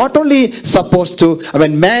are not only supposed to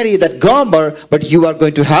marry that Gomer, but you are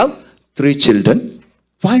going to have 3 children.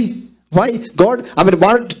 Why? God,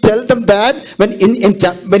 wanted to tell them that when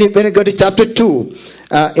you go to chapter 2,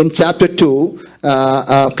 in chapter 2,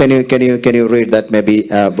 can you read that maybe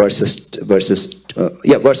verse 1. Say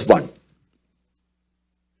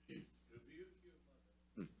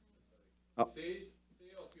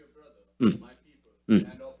of your brother, my people,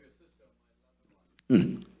 and of your sister, my loved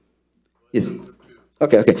one. Yes.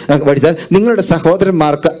 Okay. What is that? നിങ്ങളുടെ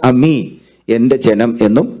സഹോദരന്മാർക്ക് അമ്മി എന്റെ ജനം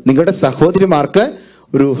എന്നും നിങ്ങളുടെ സഹോദരിമാർക്ക്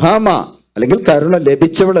റുഹാമ അല്ലെങ്കിൽ കരുണ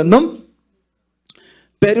ലഭിച്ചവൾ എന്നും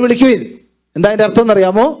പേര് വിളിക്കുവിൻ. എന്താ അതിന്റെ അർത്ഥം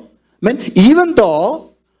എന്നറിയാമോ? I mean, even though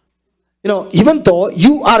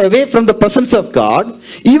you are away from the presence of God,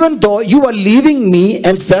 even though you are leaving me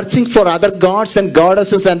and searching for other gods and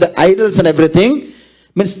goddesses and the idols and everything,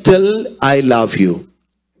 I mean, still I love you.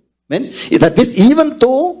 I mean, that means even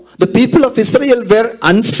though the people of Israel were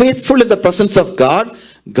unfaithful in the presence of God,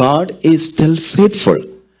 God is still faithful.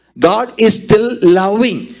 God is still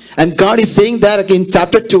loving. And God is saying that in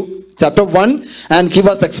chapter 1, and he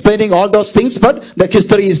was explaining all those things, but the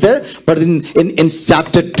history is there. But in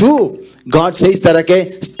chapter 2, God says that,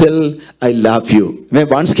 okay, still I love you. I mean,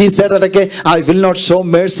 once he said that, okay, I will not show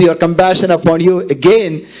mercy or compassion upon you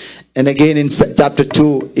again. And again in chapter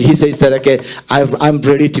 2, he says that, okay, I'm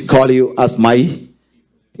ready to call you as my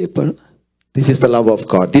people. This is the love of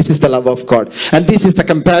God. This is the love of God. And this is the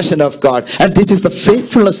compassion of God. And this is the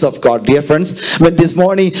faithfulness of God, dear friends. When this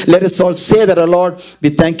morning, let us all say that, oh Lord, we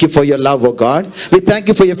thank you for your love, oh God. We thank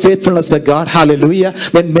you for your faithfulness, oh God. Hallelujah.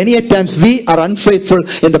 When many a times we are unfaithful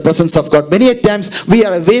in the presence of God. Many a times we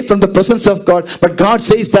are away from the presence of God. But God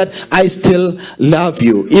says that I still love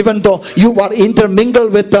you. Even though you are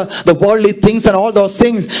intermingled with the worldly things and all those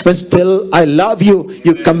things, but still I love you.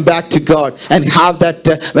 You come back to God and have that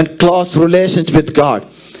close relationship with God.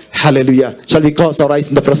 Hallelujah. Shall we close our eyes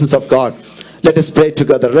in the presence of God? Let us pray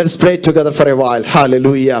together. Let us pray together for a while.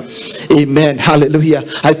 Hallelujah. Amen. Hallelujah.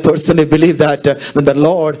 I personally believe that when the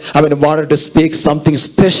Lord, wanted to speak something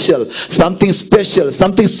special, something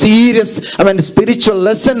serious, spiritual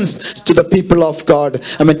lessons to the people of God.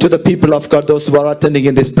 To the people of God, those who are attending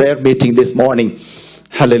in this prayer meeting this morning.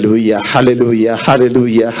 Hallelujah, hallelujah,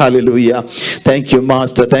 hallelujah, hallelujah. Thank you,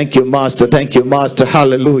 Master. Thank you, Master. Thank you, Master.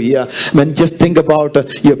 Hallelujah. Just think about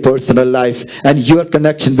your personal life and your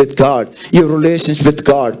connection with God, your relationship with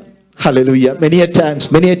God. Hallelujah. Many a times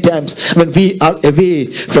when we are away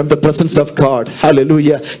from the presence of God.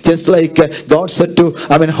 Hallelujah. Just like God said to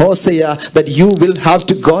Hosea that you will have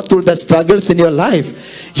to go through the struggles in your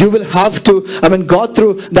life. You will have to go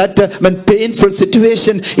through that painful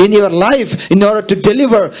situation in your life in order to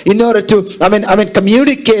deliver, in order to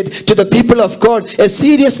communicate to the people of God a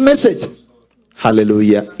serious message.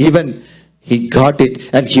 Hallelujah. Even he got it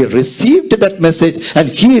and he received that message and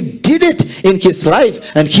he did it in his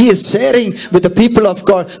life, and he is sharing with the people of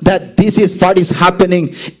God that this is what is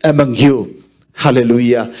happening among you.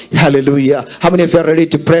 Hallelujah. Hallelujah. How many of you are ready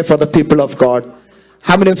to pray for the people of God?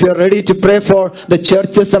 How many of you are ready to pray for the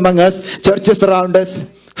churches among us, churches around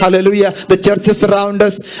us? Hallelujah. The churches around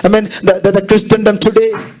us. The Christendom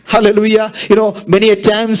today. Hallelujah. Many a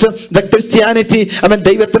times the Christianity,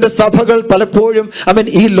 ദൈവത്തിന്റെ സഭകൾ പലപ്പോഴും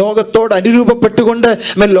ഈ ലോകത്തോട് അനുരൂപപ്പെട്ടുകൊണ്ട്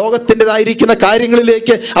ലോകത്തിൻ്റെതായിരിക്കുന്ന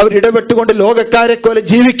കാര്യങ്ങളിലേക്ക് അവർ ഇടപെട്ടുകൊണ്ട് ലോകക്കാരെ പോലെ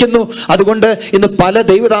ജീവിക്കുന്നു. അതുകൊണ്ട് ഇന്ന് പല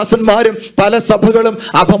ദൈവദാസന്മാരും പല സഭകളും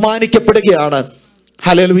അപമാനിക്കപ്പെടുകയാണ്.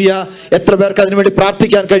 ഹല്ലേലൂയ. എത്ര പേർക്ക് അതിനുവേണ്ടി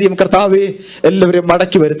പ്രാർത്ഥിക്കാൻ കഴിയും? കർത്താവേ, എല്ലാവരെയും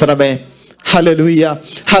മടക്കി വരുത്തണമേ. Hallelujah,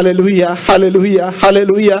 hallelujah, hallelujah,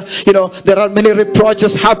 hallelujah. There are many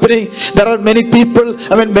reproaches happening. There are many people,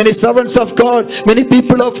 many servants of God, many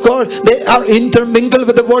people of God, they are intermingled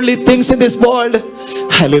with the worldly things in this world.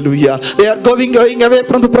 Hallelujah. They are going away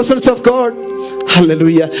from the presence of God.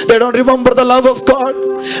 Hallelujah. They don't remember the love of God.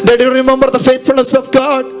 They don't remember the faithfulness of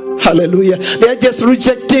God. Hallelujah. They are just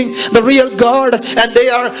rejecting the real God, and they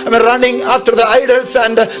are running after the idols,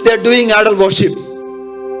 and they are doing idol worship.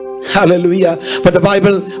 Hallelujah. But the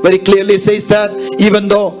Bible very clearly says that even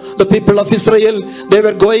though the people of Israel, they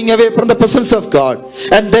were going away from the presence of God,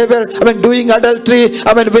 and they were doing adultery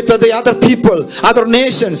with the other people, other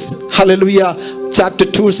nations. Hallelujah. Chapter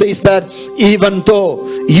 2 says that even though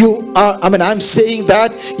you are, I'm saying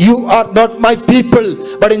that you are not my people,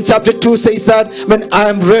 but in chapter 2 says that when I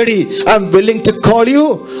am ready, I am willing to call you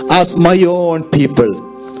as my own people.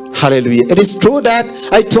 Hallelujah. It is true that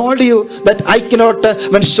I told you that I cannot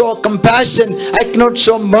show compassion, I cannot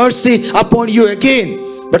show mercy upon you again,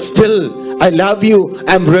 but still I love you.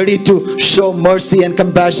 I am ready to show mercy and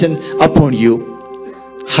compassion upon you.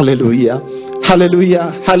 Hallelujah. Hallelujah.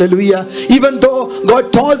 Hallelujah. Even though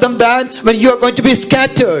God told them that when you are going to be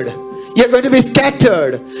scattered, you are going to be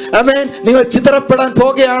scattered. Amen. നിങ്ങൾ ചിതറപ്പെടാൻ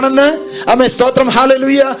പോകുകയാണെന്ന് സ്തോത്രം.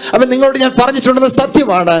 Hallelujah. നിങ്ങളോട് ഞാൻ പറഞ്ഞിട്ടുണ്ടെന്ന്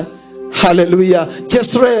സത്യമാണ്. Hallelujah.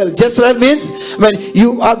 JEZREEL means when you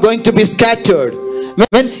are going to be scattered.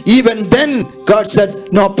 When even then God said,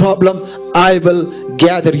 no problem, I will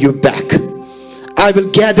gather you back. I will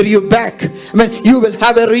gather you back. You will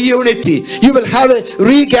have a reunity. You will have a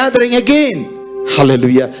regathering again.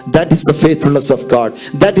 Hallelujah. That is the faithfulness of God.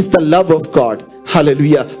 That is the love of God.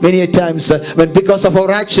 Hallelujah. Many a times when because of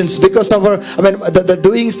our actions, because of our the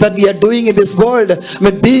doings that we are doing in this world,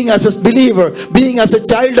 being as a believer, being as a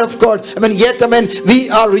child of God, yet we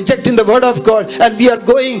are rejecting the word of God and we are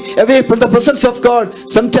going away from the presence of God.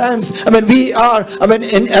 Sometimes we are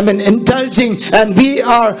indulging and we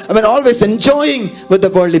are always enjoying with the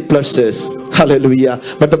worldly pleasures. Hallelujah.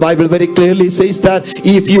 But the Bible very clearly says that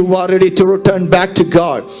if you are ready to return back to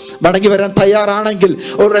God, മടങ്ങി വരാൻ തയ്യാറാണെങ്കിൽ,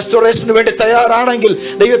 ഒരു റെസ്റ്റോറേഷന് വേണ്ടി തയ്യാറാണെങ്കിൽ,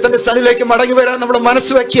 ദൈവത്തിന്റെ സന്നിധിയിലേക്ക് മടങ്ങി വരാൻ നമ്മൾ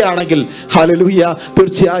മനസ്സ് വെക്കുകയാണെങ്കിൽ, ഹല്ലേലൂയ,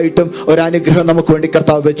 തീർച്ചയായിട്ടും ഒരു അനുഗ്രഹം നമുക്ക് വേണ്ടി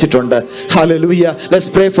കർത്താവ് വെച്ചിട്ടുണ്ട്. Hallelujah. Let's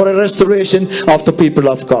pray for a restoration of the people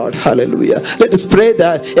of God. Hallelujah. Let us pray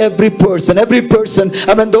that every person,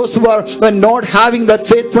 those who are not having that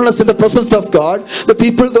faithfulness in the presence of God, the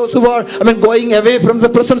people, those who are going away from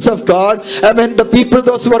the presence of God, the people,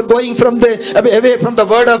 those who are going away from the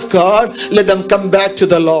word of God, let them come back to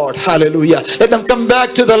the Lord. Hallelujah. Let them come back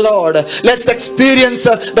to the Lord. Let's experience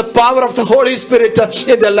the power of the Holy Spirit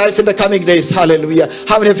in their life in the coming days. Hallelujah.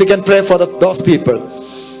 How many of you can pray for those people?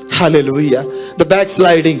 Hallelujah. The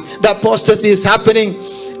backsliding, the apostasy is happening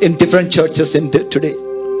in different churches today.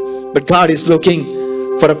 But God is looking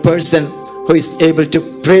for a person who is able to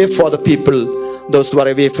pray for the people, those who are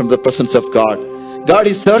away from the presence of God. God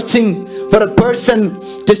is searching for a person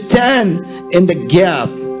to stand in the gap.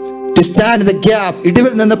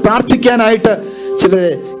 ഇടിവിൽ നിന്ന് പ്രാർത്ഥിക്കാനായിട്ട് ചിലരെ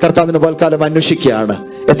കർത്താവിന്റെ പൽക്കാലം അന്വേഷിക്കുകയാണ്.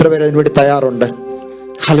 എത്ര പേര് അതിനുവേണ്ടി തയ്യാറുണ്ട്?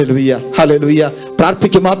 Hallelujah, hallelujah.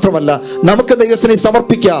 പ്രാർത്ഥിക്കുക മാത്രമല്ല, നമുക്ക് ദൈവത്തിനെ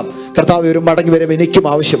സമർപ്പിക്കാം. കർത്താവ് ഒരു മടങ്ങി വരവ് എനിക്കും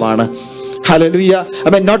ആവശ്യമാണ്. Hallelujah.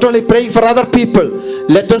 Not only praying for other people,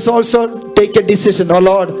 let us also take a decision. Oh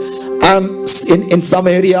Lord, I'm in some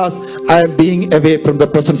areas I am being away from the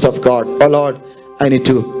presence of God. Oh Lord, I need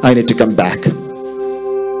to come back.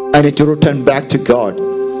 I need to return back to God.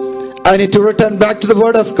 I need to return back to the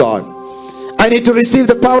word of God. I need to receive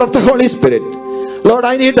the power of the Holy Spirit. Lord,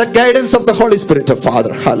 I need the guidance of the Holy Spirit of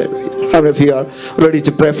Father. Hallelujah. How many of you are ready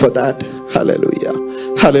to pray for that? Hallelujah.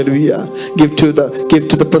 Hallelujah. Give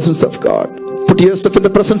to the presence of God. Put yourself in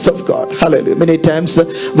the presence of God. Hallelujah. Many times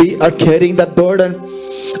we are carrying that burden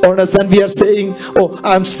on us and we are saying, oh,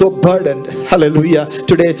 I'm so burdened. Hallelujah.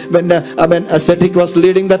 Today when Cedric was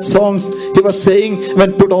leading that songs, he was saying,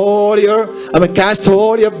 cast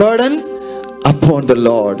all your burden upon the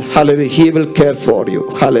Lord. Hallelujah. He will care for you.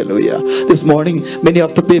 Hallelujah. This morning, many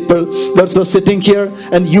of the people that were sitting here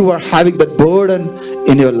and you are having that burden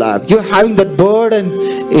in your life. You're having that burden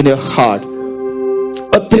in your heart.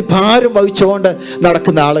 ഒത്തിരി ഭാരം വഹിച്ചുകൊണ്ട്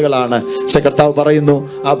നടക്കുന്ന ആളുകളാണ്. പക്ഷെ കർത്താവ് പറയുന്നു,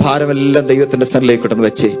 ആ ഭാരമെല്ലാം ദൈവത്തിന്റെ സന്നിധിയിലേക്ക് കൊണ്ടുവന്ന്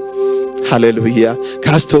വെച്ചേ. Hallelujah.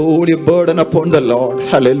 Cast all your burden upon the Lord.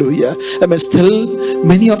 Hallelujah. Still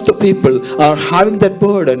many of the people are having that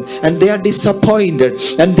burden and they are disappointed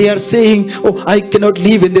and they are saying, oh, I cannot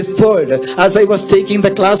live in this world. As I was taking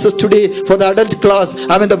the classes today for the adult class,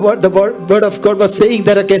 the word of God was saying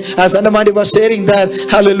that, okay, as Anamani was sharing that,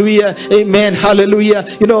 hallelujah, amen, hallelujah.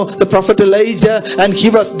 The prophet Elijah, and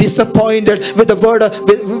he was disappointed with the word,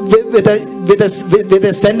 with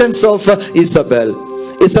the sentence of Isabel.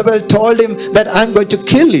 Isabel told him that I'm going to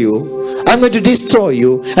kill you, I'm going to destroy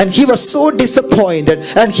you, and he was so disappointed,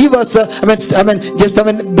 and he was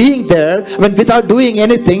being there without doing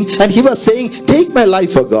anything, and he was saying, take my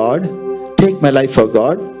life, oh God, take my life, oh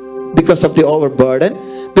God, because of the overburden,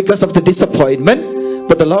 because of the disappointment.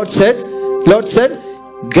 But the Lord said,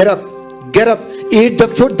 get up, eat the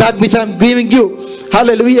food that which I'm giving you.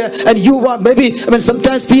 Hallelujah. And you are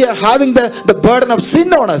sometimes we are having the burden of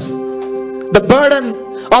sin on us, the burden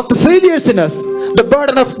of the failures in us, the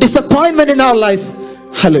burden of disappointment in our lives.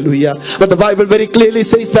 Hallelujah. But the Bible very clearly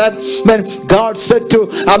says that when God said to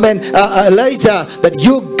Elijah that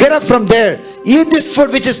you get up from there, eat this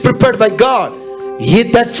food which is prepared by God, eat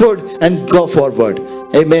that food and go forward.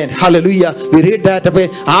 Amen. Hallelujah. We read that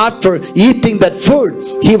after eating that food,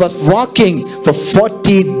 he was walking for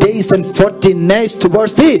 40 days and 40 nights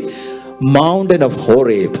towards the mountain of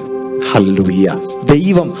Horeb. Hallelujah.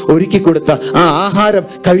 ദൈവം ഒരുക്കി കൊടുത്ത ആ ആഹാരം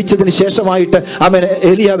കഴിച്ചതിന് ശേഷമായിട്ട്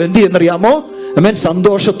ഏലിയാവ് എന്ത് ചെയ്യുന്നറിയാമോ?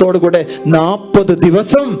 സന്തോഷത്തോടു കൂടെ 40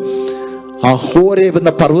 ദിവസം ആ ഹോരേബ്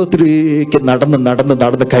എന്ന പർവ്വതത്തിലേക്ക്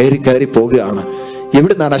നടന്ന് കയറി പോകുകയാണ്.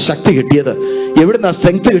 എവിടുന്നാണ് ആ ശക്തി കിട്ടിയത്? എവിടുന്നാ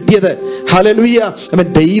സ്ട്രെങ്ത് കിട്ടിയത്? ഹല്ലേലൂയ.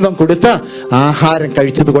 ദൈവം കൊടുത്ത ആഹാരം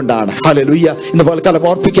കഴിച്ചത് കൊണ്ടാണ്. ഹല്ലേലൂയ. ഇന്ന് പൽക്കാലം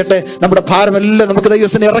ഓർപ്പിക്കട്ടെ, നമ്മുടെ ഭാരമെല്ലാം നമുക്ക്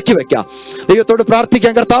ദൈവത്തിന് ഇറക്കി വെക്കാം. ദൈവത്തോട്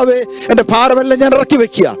പ്രാർത്ഥിക്കാം, കർത്താവേ എന്റെ ഭാരമെല്ലാം ഞാൻ ഇറക്കി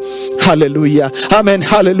വെക്കുക. Hallelujah. Amen.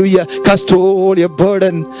 Hallelujah. Cast all your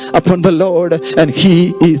burden upon the Lord and he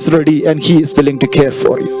is ready and he is willing to care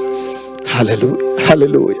for you. Hallelujah,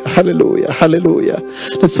 hallelujah, hallelujah, hallelujah.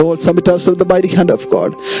 Let's all submit ourselves to the mighty hand of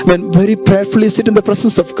God. When very prayerfully sit in the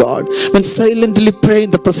presence of God, when silently pray in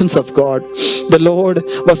the presence of God, the Lord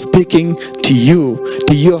was speaking to you,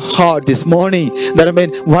 to your heart this morning. That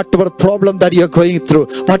whatever problem that you are going through,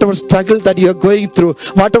 whatever struggle that you are going through,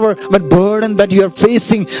 whatever burden that you are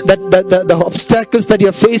facing, the obstacles that you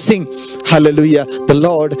are facing, hallelujah, the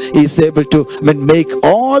Lord is able to make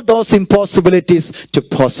all those impossibilities to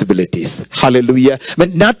possibilities. Hallelujah.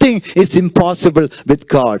 Nothing is impossible with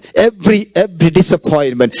God. Every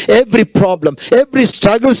disappointment, every problem, every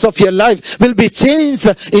struggles of your life will be changed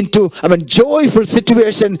into joyful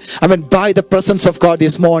situation by the presence of God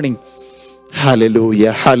this morning.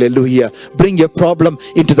 Hallelujah, hallelujah. Bring your problem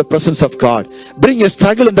into the presence of God. Bring your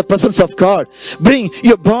struggle in the presence of God. Bring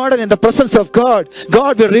your burden in the presence of God.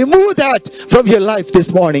 God will remove that from your life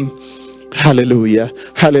this morning. Hallelujah,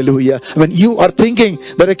 hallelujah. You are thinking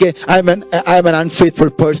that, okay, I'm an unfaithful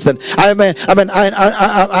person. I'm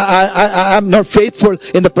not faithful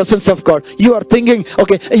in the presence of God. You are thinking,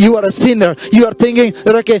 okay, you are a sinner. You are thinking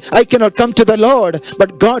that, okay, I cannot come to the Lord.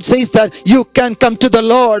 But God says that you can come to the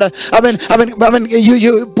Lord.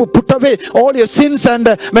 You put away all your sins and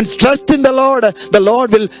trust in the Lord. The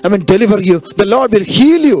Lord will deliver you. The Lord will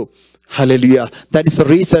heal you. Hallelujah. That is the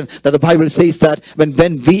reason that the Bible says that when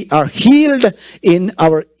we are healed in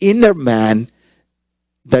our inner man,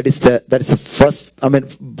 that is the first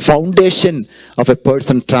foundation of a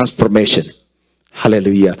person transformation.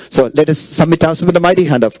 Hallelujah. So let us submit ourselves in the mighty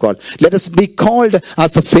hand of God. Let us be called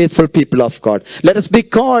as the faithful people of God. Let us be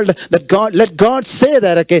called that God, let God say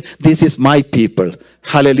that, okay, this is my people.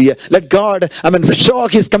 Hallelujah. Let God, show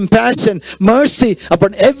His compassion, mercy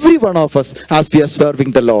upon every one of us as we are serving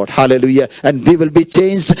the Lord. Hallelujah. And we will be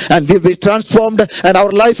changed and we will be transformed and our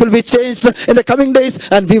life will be changed in the coming days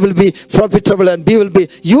and we will be profitable and we will be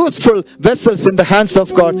useful vessels in the hands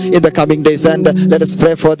of God in the coming days. And let us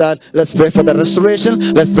pray for that. Let's pray for the restoration.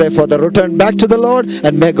 Let's pray for the return back to the Lord.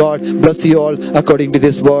 And may God bless you all according to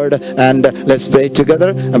this word. And let's pray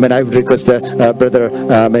together. I would request Brother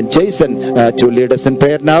Jason to lead us in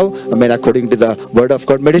prayer now. According to the word of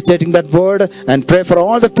God, meditating that word and pray for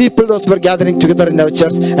all the people, those who are gathering together in our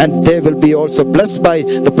church, and they will be also blessed by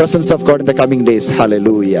the presence of God in the coming days.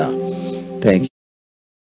 Hallelujah. Thank you.